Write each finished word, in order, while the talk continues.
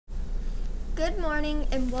Good morning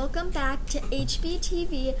and welcome back to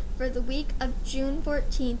Hbtv for the week of June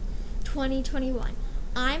 14th, 2021.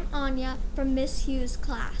 I'm Anya from Miss Hughes'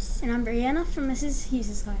 class. And I'm Brianna from Mrs.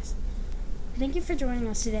 Hughes' class. Thank you for joining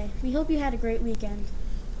us today. We hope you had a great weekend.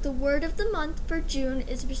 The word of the month for June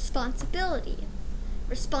is responsibility.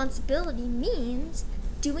 Responsibility means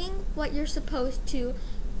doing what you're supposed to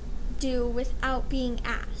do without being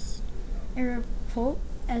asked. A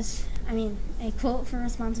quote for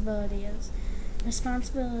responsibility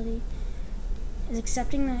is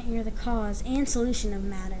accepting that you're the cause and solution of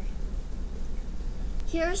matter.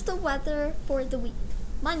 Here's the weather for the week.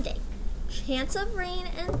 Monday, chance of rain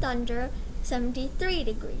and thunder, 73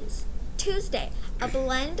 degrees. Tuesday, a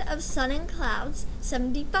blend of sun and clouds,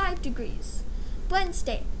 75 degrees.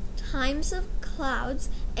 Wednesday, times of clouds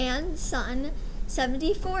and sun,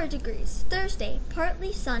 74 degrees. Thursday,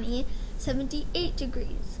 partly sunny, 78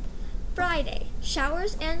 degrees. Friday,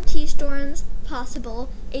 showers and T-storms possible,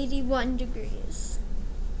 81 degrees.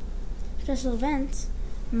 Special events: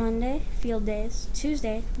 Monday, field days.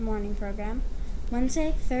 Tuesday, morning program.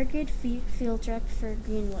 Wednesday, third grade field trip for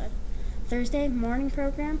Greenwood. Thursday, morning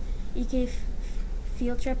program, EK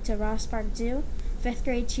field trip to Ross Park Zoo. Fifth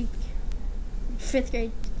grade trip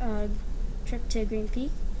to Green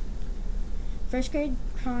Peak. First grade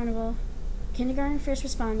carnival. Kindergarten first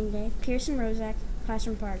responding day. Pearson Rozak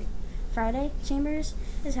classroom party. Friday, Chambers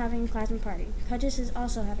is having a classroom party. Pudges is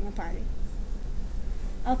also having a party.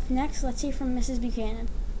 Up next, let's hear from Mrs. Buchanan.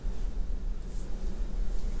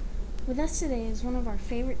 With us today is one of our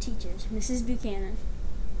favorite teachers, Mrs. Buchanan.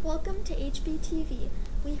 Welcome to Hbtv.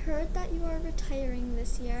 We heard that you are retiring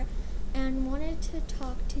this year and wanted to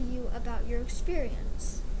talk to you about your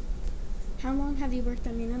experience. How long have you worked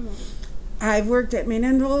at Main Enroll? I've worked at Main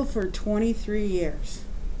Enroll for 23 years.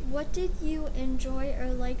 What did you enjoy or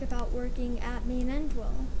like about working at Main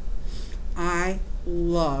Enroll? I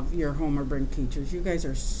love your Homerbrink teachers. You guys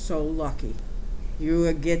are so lucky.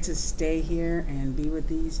 You get to stay here and be with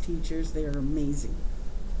these teachers. They are amazing.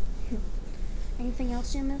 Anything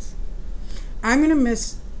else you miss? I'm going to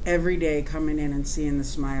miss every day coming in and seeing the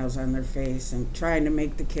smiles on their face and trying to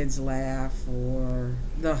make the kids laugh or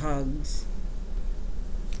the hugs.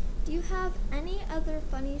 Do you have any other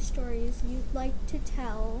funny stories you'd like to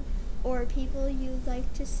tell or people you'd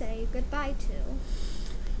like to say goodbye to?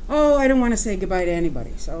 Oh, I don't want to say goodbye to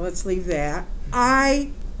anybody, so let's leave that.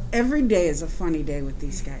 Every day is a funny day with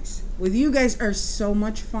these guys. With you guys are so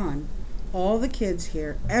much fun. All the kids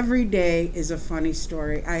here, every day is a funny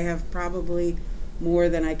story. I have probably more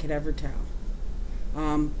than I could ever tell.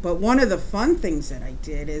 But one of the fun things that I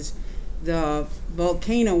did is the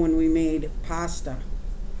volcano when we made pasta.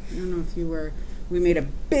 I don't know if you were, we made a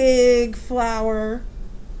big flour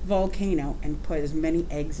volcano and put as many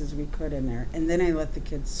eggs as we could in there. And then I let the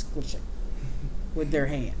kids squish it with their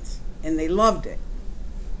hands. And they loved it.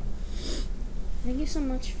 Thank you so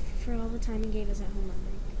much for all the time you gave us at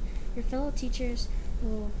Homerbrink. Your fellow teachers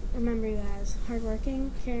will remember you as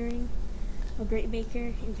hardworking, caring, a great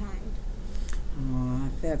baker, and kind. Aw,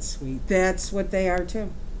 that's sweet. That's what they are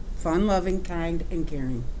too. Fun, loving, kind, and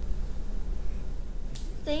caring.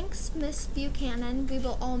 Thanks, Miss Buchanan. We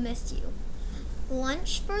will all miss you.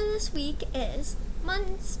 Lunch for this week is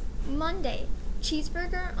Monday,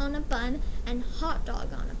 cheeseburger on a bun and hot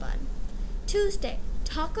dog on a bun. Tuesday,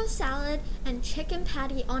 taco salad and chicken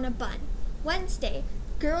patty on a bun. Wednesday,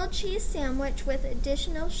 grilled cheese sandwich with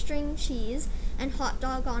additional string cheese and hot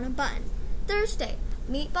dog on a bun. Thursday,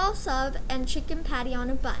 meatball sub and chicken patty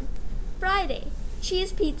on a bun. Friday,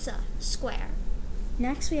 cheese pizza, square.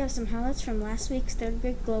 Next, we have some highlights from last week's third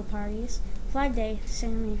grade glow parties, Flag Day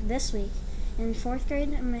ceremony this week, and fourth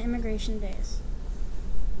grade immigration days.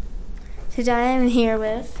 Today I am here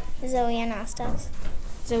with Zoe and Astos.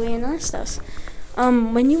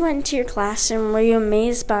 When you went into your classroom, were you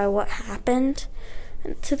amazed by what happened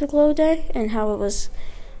to the glow day and how it was,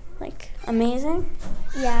 amazing?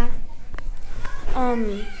 Yeah.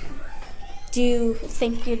 Do you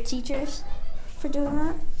thank your teachers for doing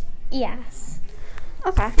that? Yes.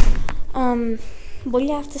 Okay. What do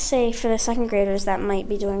you have to say for the second graders that might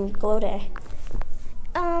be doing glow day?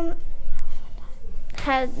 Have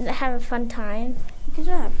a fun time. Good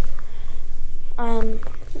job.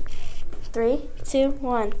 3, 2,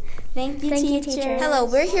 1. Thank you, teachers. Hello,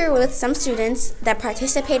 we're here with some students that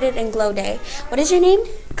participated in Glow Day. What is your name?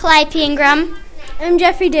 Clyde Ingram. I'm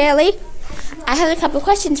Jeffrey Daly. I have a couple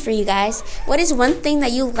questions for you guys. What is one thing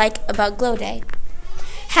that you like about Glow Day?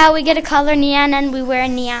 How we get a color neon and we wear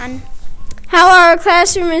neon. How our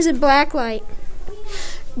classroom is a black light.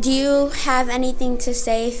 do you have anything to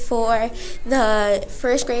say for the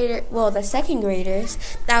the second graders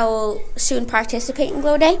that will soon participate in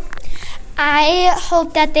Glow Day? I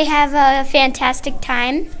hope that they have a fantastic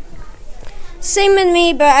time. Same with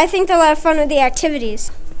me, but I think they'll have fun with the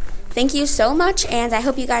activities. Thank you so much, and I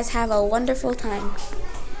hope you guys have a wonderful time.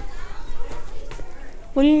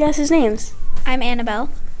 What are you guys' names? I'm Annabelle.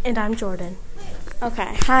 And I'm Jordan.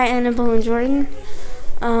 Okay. Hi, Annabelle and Jordan.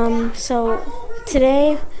 So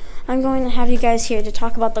today I'm going to have you guys here to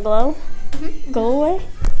talk about the Glow. Go away?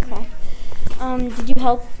 Okay. Did you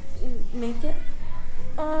help make it?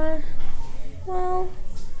 Well,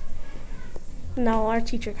 no, our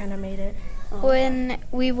teacher kind of made it. When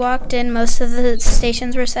we walked in, most of the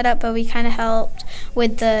stations were set up, but we kind of helped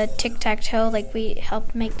with the tic-tac-toe. Like, we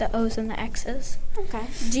helped make the O's and the X's. Okay.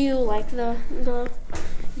 Do you like the Glow?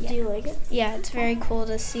 Yeah. Do you like it? Yeah, it's very cool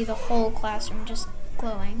to see the whole classroom just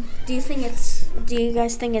glowing. Do you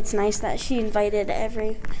guys think it's nice that she invited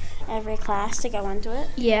every class to go into it?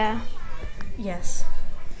 Yeah. Yes.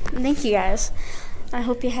 Thank you guys. I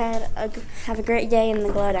hope you have a great day in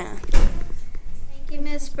the Glow Down. Thank you,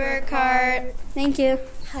 Miss Burkhart. Thank you.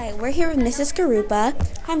 Hi, we're here with Mrs. Garupa.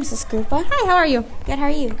 Hi, Mrs. Garupa. Hi, how are you? Good, how are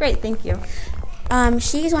you? Great, thank you.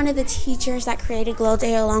 She's one of the teachers that created Glow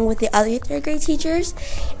Day along with the other third grade teachers.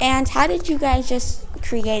 And how did you guys just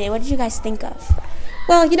create it? What did you guys think of?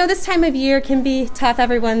 Well, you know, this time of year can be tough.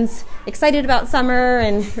 Everyone's excited about summer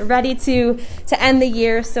and ready to end the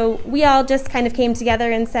year. So we all just kind of came together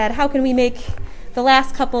and said, how can we make the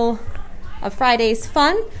last couple of Fridays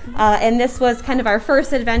fun? And this was kind of our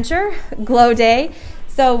first adventure, Glow Day.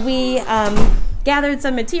 So we gathered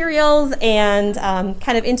some materials and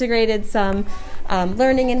kind of integrated some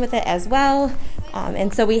learning in with it as well.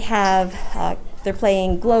 And so we have, they're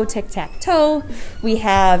playing Glow Tic-Tac-Toe. We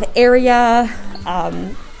have area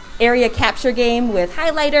capture game with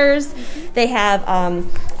highlighters. They have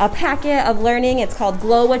a packet of learning. It's called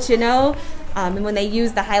Glow What You Know. And when they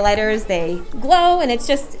use the highlighters, they glow, and it's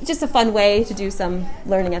just a fun way to do some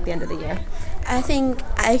learning at the end of the year. I think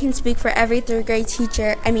I can speak for every third grade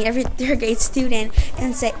student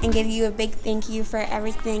and give you a big thank you for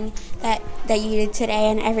everything that you did today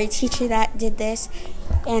and every teacher that did this.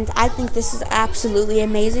 And I think this is absolutely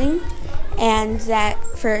amazing, and that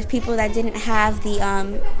for people that didn't have the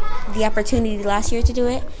opportunity last year to do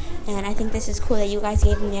it. And I think this is cool that you guys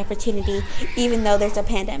gave them the opportunity, even though there's a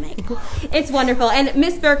pandemic. It's wonderful. And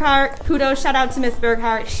Miss Burkhart, kudos, shout out to Miss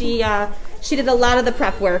Burkhart. She did a lot of the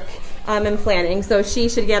prep work and planning, so she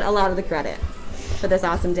should get a lot of the credit for this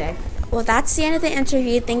awesome day. Well, that's the end of the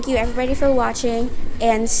interview. Thank you, everybody, for watching,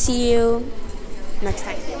 and see you next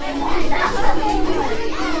time. You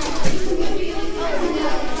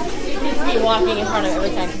need to be walking in front of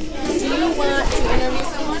everything. Do you want to interview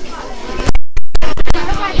someone?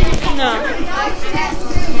 No.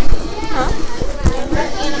 Huh?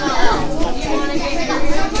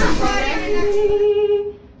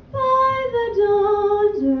 By the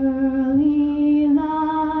dawn's early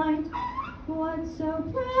light, what so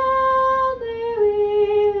proudly we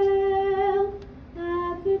hailed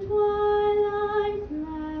at the twilight's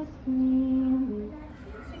last gleam.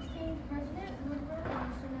 16th President Woodrow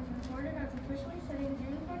Wilson is reported as officially setting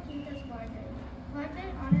June 14th as Flag Day. Flag Day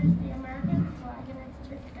honors the American flag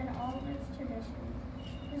and all of its traditions.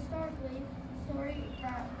 Historically, the story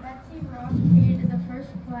that Betsy Ross created the first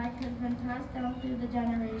flag has been passed down through the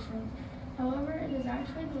generations. However, it is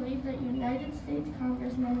actually believed that United States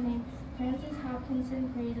Congressman named Francis Hopkinson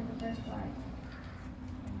created the first flag.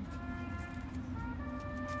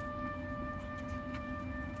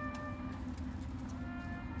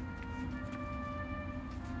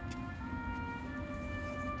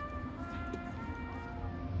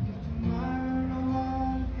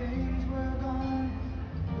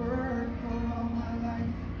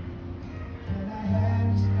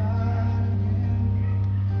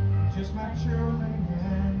 Just my children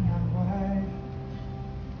and my wife.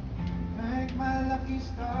 Thank my lucky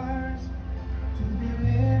stars to be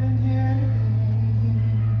living here today.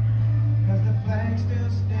 'Cause the flag still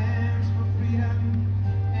stands for freedom,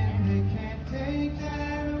 and they can't take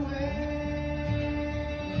that away.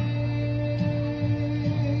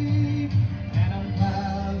 And I'm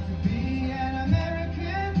proud to be an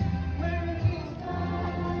American wearing these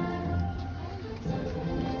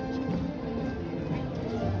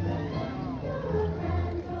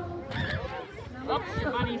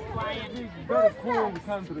Your money's flying. You better pull the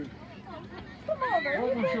country. Come over.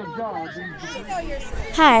 What was your job?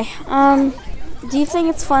 Hi. Do you think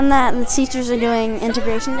it's fun that the teachers are doing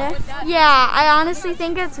Integration Day? Yeah, I honestly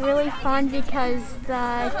think it's really fun because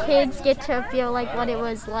the kids get to feel like what it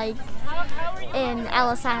was like in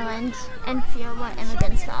Ellis Island and feel what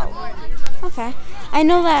immigrants felt. Okay. I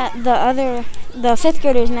know that the fifth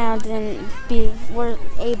graders now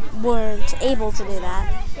weren't able to do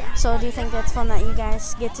that. So do you think that's fun that you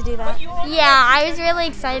guys get to do that? Yeah, I was really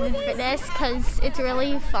excited for this because it's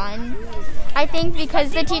really fun. I think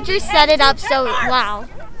because the teachers set it up so well.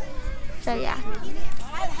 So yeah.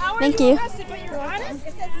 Thank you.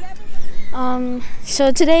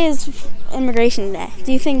 So today is Immigration Day.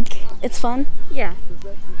 Do you think it's fun? Yeah.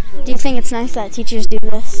 Do you think it's nice that teachers do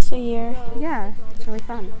this a year? Yeah, it's really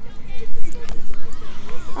fun.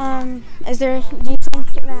 Do you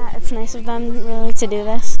think that it's nice of them really to do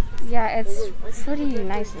this? Yeah, it's pretty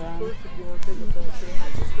nice of them.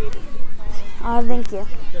 Thank you.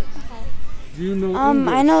 Do you know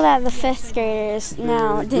I know that the fifth graders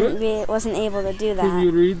now wasn't able to do that. Can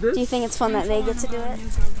you read this? Do you think it's fun that they get to do it?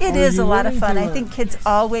 It is a lot of fun. I think kids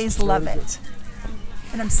always love it.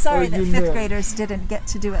 And I'm sorry that fifth graders didn't get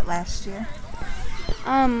to do it last year.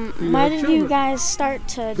 Why did you guys start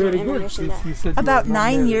to do Immigration Day? About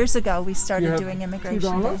 9 years ago we started doing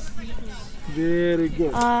Immigration Day. Very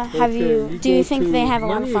good. Do you think they have a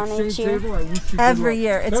lot of fun each year? Every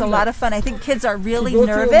year. It's a lot of fun. I think kids are really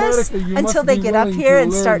nervous until they get up here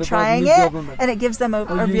and start trying it, and it gives them a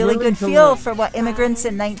really good feel for what immigrants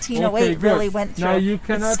in 1908 really went through.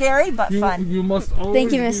 It's scary but fun.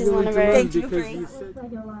 Thank you, Mrs. Lindenberg. Thank you, Bree.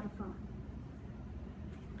 Like a lot of fun.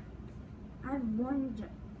 I have one joke.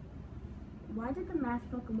 Why did the math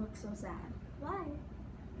book look so sad? Why?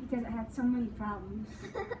 Because it had so many problems.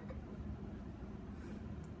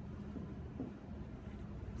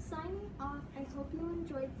 Signing off, I hope you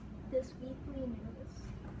enjoyed this weekly news.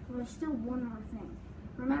 There's still one more thing.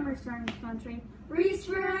 Remember, starting country, reach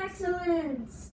for excellence!